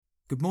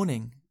Good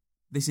morning.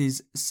 This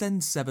is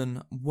Send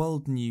 7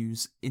 World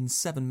News in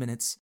 7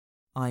 minutes.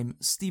 I'm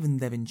Stephen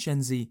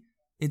DeVincenzi.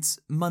 It's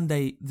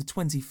Monday, the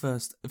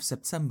 21st of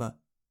September,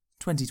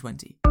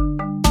 2020.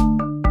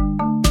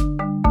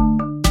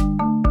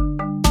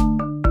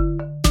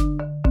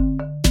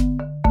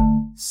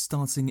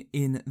 Starting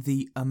in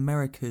the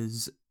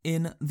Americas,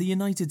 in the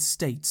United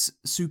States,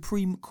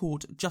 Supreme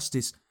Court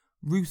Justice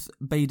Ruth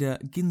Bader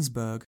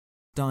Ginsburg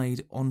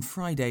died on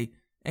Friday,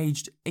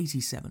 aged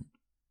 87.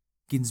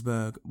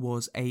 Ginsburg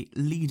was a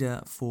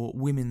leader for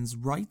women's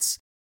rights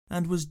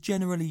and was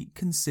generally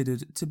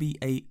considered to be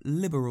a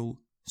liberal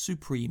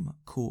Supreme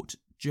Court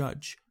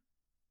judge.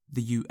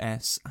 The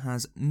US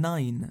has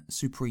 9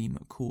 Supreme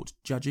Court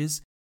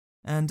judges,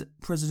 and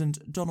President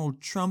Donald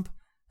Trump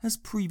has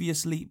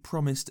previously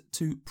promised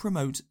to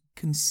promote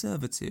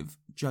conservative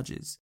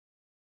judges.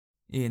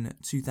 In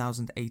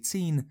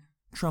 2018,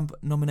 Trump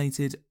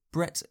nominated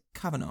Brett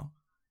Kavanaugh,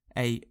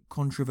 a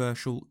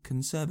controversial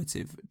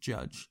conservative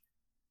judge.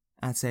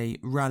 At a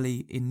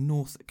rally in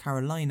North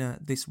Carolina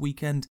this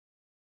weekend,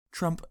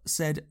 Trump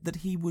said that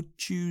he would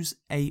choose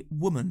a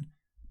woman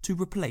to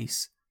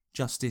replace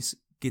Justice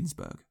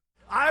Ginsburg.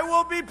 I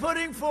will be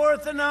putting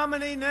forth a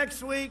nominee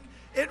next week.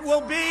 It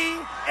will be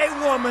a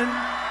woman.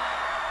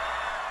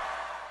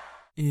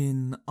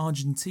 In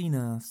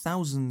Argentina,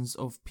 thousands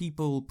of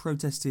people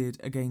protested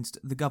against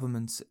the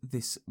government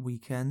this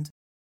weekend.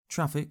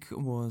 Traffic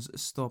was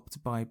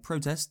stopped by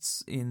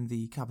protests in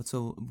the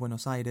capital,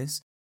 Buenos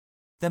Aires.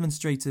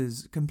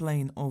 Demonstrators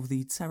complain of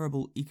the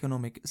terrible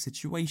economic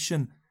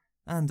situation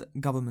and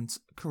government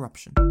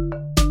corruption.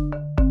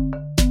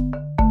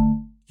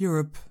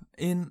 Europe.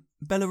 In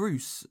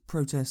Belarus,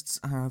 protests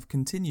have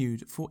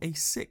continued for a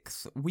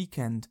 6th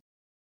weekend.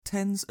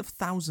 Tens of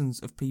thousands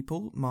of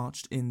people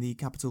marched in the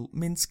capital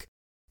Minsk,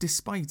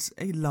 despite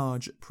a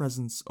large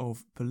presence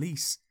of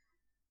police.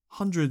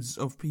 Hundreds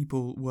of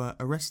people were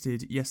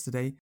arrested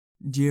yesterday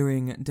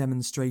during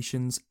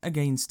demonstrations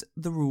against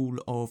the rule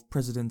of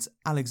President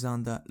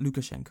Alexander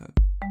Lukashenko.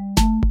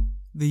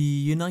 The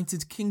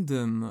United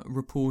Kingdom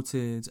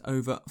reported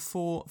over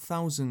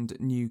 4,000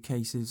 new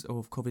cases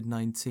of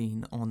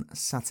COVID-19 on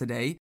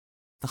Saturday,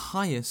 the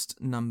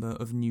highest number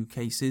of new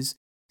cases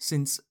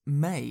since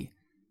May.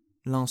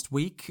 Last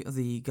week,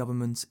 the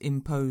government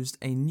imposed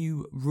a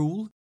new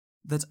rule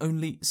that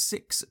only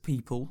 6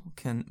 people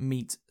can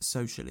meet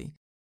socially.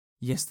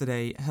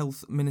 Yesterday,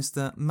 Health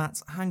Minister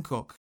Matt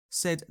Hancock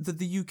said that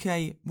the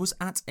UK was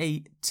at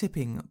a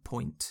tipping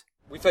point.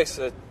 We face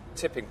a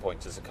tipping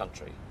point as a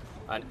country,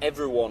 and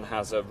everyone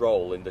has a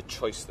role in the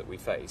choice that we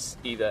face.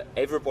 Either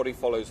everybody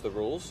follows the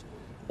rules,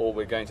 or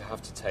we're going to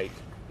have to take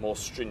more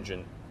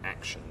stringent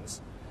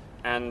actions.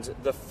 And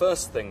the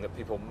first thing that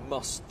people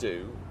must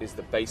do is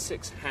the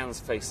basics: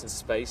 hands, face and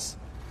space,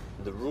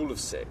 the rule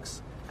of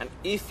 6. And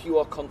if you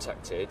are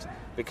contacted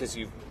because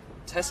you've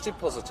tested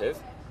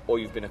positive, or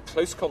you've been a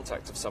close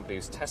contact of somebody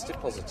who's tested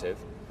positive,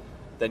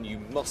 then you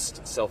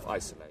must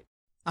self-isolate.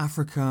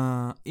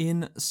 Africa.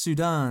 In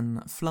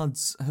Sudan,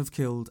 floods have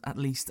killed at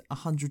least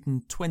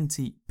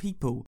 120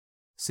 people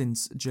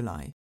since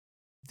July.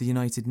 The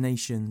United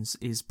Nations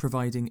is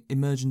providing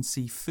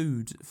emergency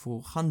food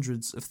for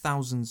hundreds of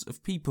thousands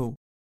of people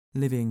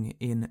living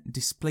in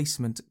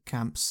displacement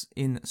camps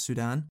in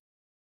Sudan.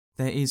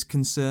 There is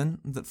concern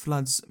that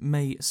floods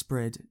may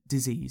spread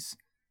disease.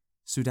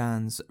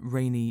 Sudan's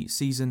rainy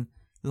season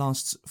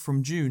lasts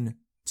from June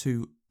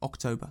to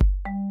October.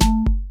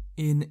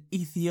 In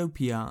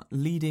Ethiopia,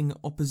 leading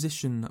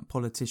opposition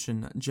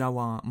politician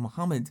Jawar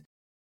Mohammed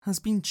has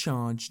been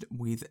charged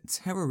with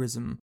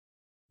terrorism.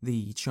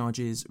 The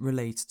charges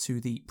relate to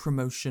the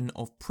promotion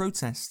of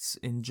protests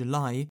in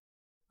July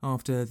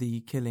after the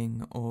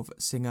killing of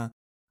singer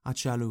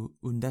Hachalu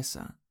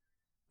Hundessa.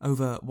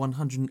 Over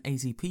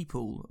 180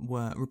 people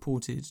were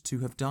reported to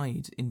have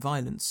died in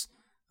violence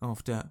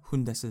after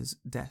Hundessa's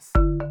death.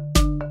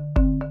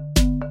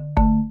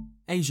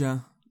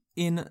 Asia.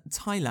 In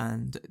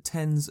Thailand,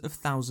 tens of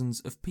thousands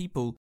of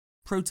people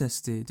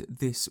protested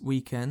this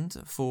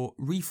weekend for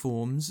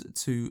reforms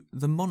to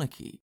the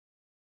monarchy.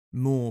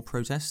 More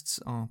protests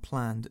are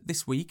planned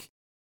this week,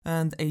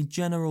 and a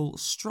general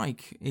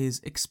strike is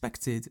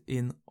expected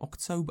in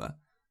October.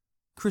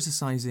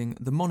 Criticising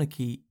the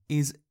monarchy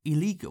is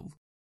illegal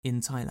in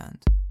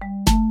Thailand.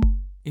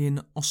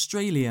 In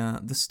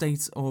Australia, the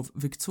state of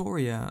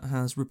Victoria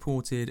has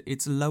reported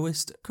its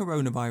lowest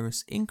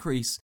coronavirus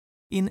increase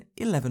in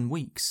 11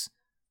 weeks.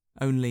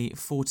 Only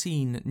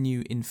 14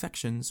 new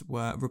infections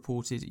were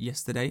reported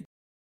yesterday.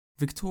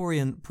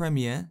 Victorian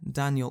Premier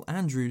Daniel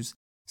Andrews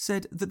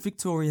said that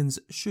Victorians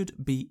should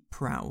be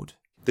proud.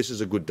 This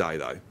is a good day,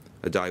 though,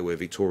 a day where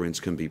Victorians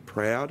can be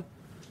proud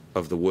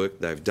of the work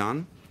they've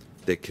done,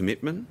 their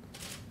commitment,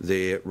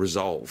 their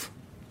resolve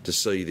to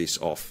see this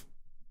off.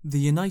 The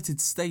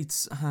United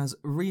States has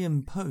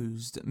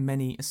reimposed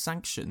many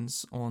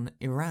sanctions on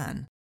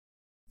Iran.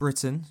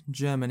 Britain,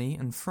 Germany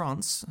and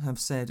France have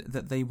said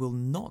that they will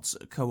not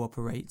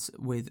cooperate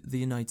with the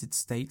United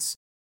States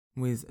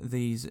with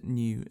these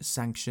new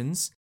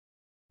sanctions.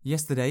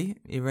 Yesterday,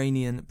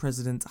 Iranian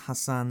President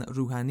Hassan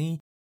Rouhani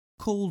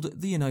called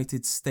the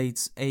United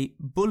States a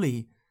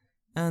bully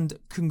and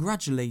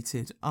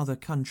congratulated other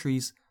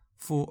countries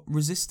for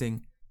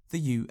resisting the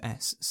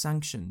US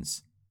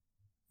sanctions.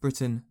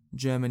 Britain,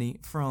 Germany,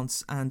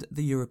 France and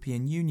the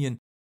European Union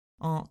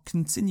are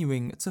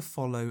continuing to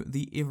follow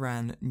the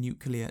Iran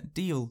nuclear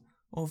deal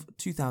of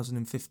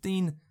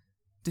 2015,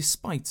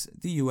 despite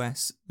the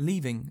US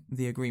leaving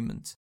the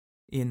agreement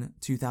in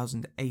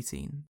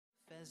 2018.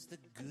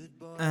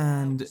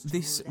 And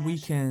this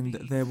weekend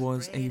there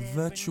was a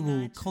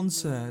virtual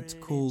concert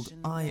called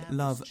I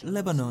Love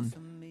Lebanon,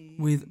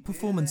 with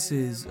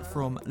performances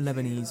from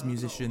Lebanese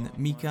musician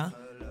Mika,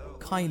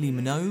 Kylie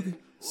Minogue,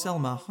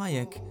 Selma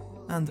Hayek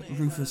and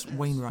Rufus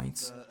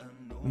Wainwright.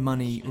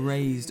 Money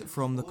raised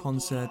from the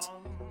concert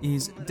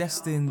is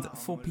destined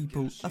for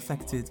people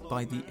affected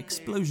by the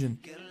explosion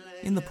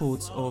in the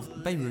port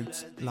of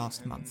Beirut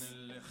last month.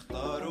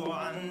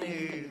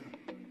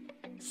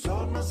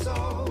 Sold my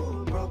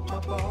soul, broke my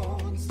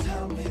bones,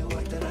 tell me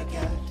what did I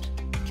get?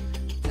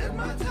 Did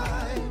my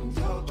time,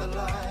 told the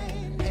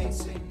line, ain't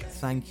seen.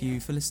 Thank you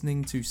for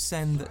listening to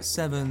Send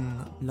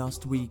 7.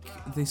 Last week,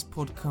 this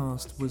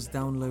podcast was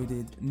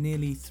downloaded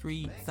nearly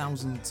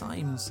 3,000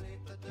 times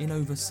in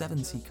over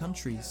 70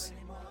 countries.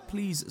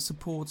 Please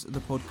support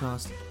the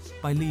podcast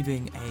by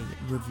leaving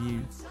a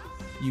review.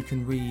 You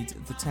can read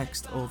the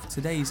text of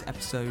today's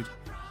episode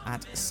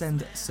at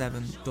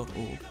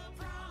send7.org.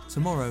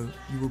 Tomorrow,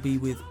 you will be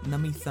with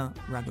Namitha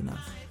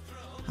Raghunath.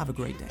 Have a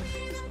great day.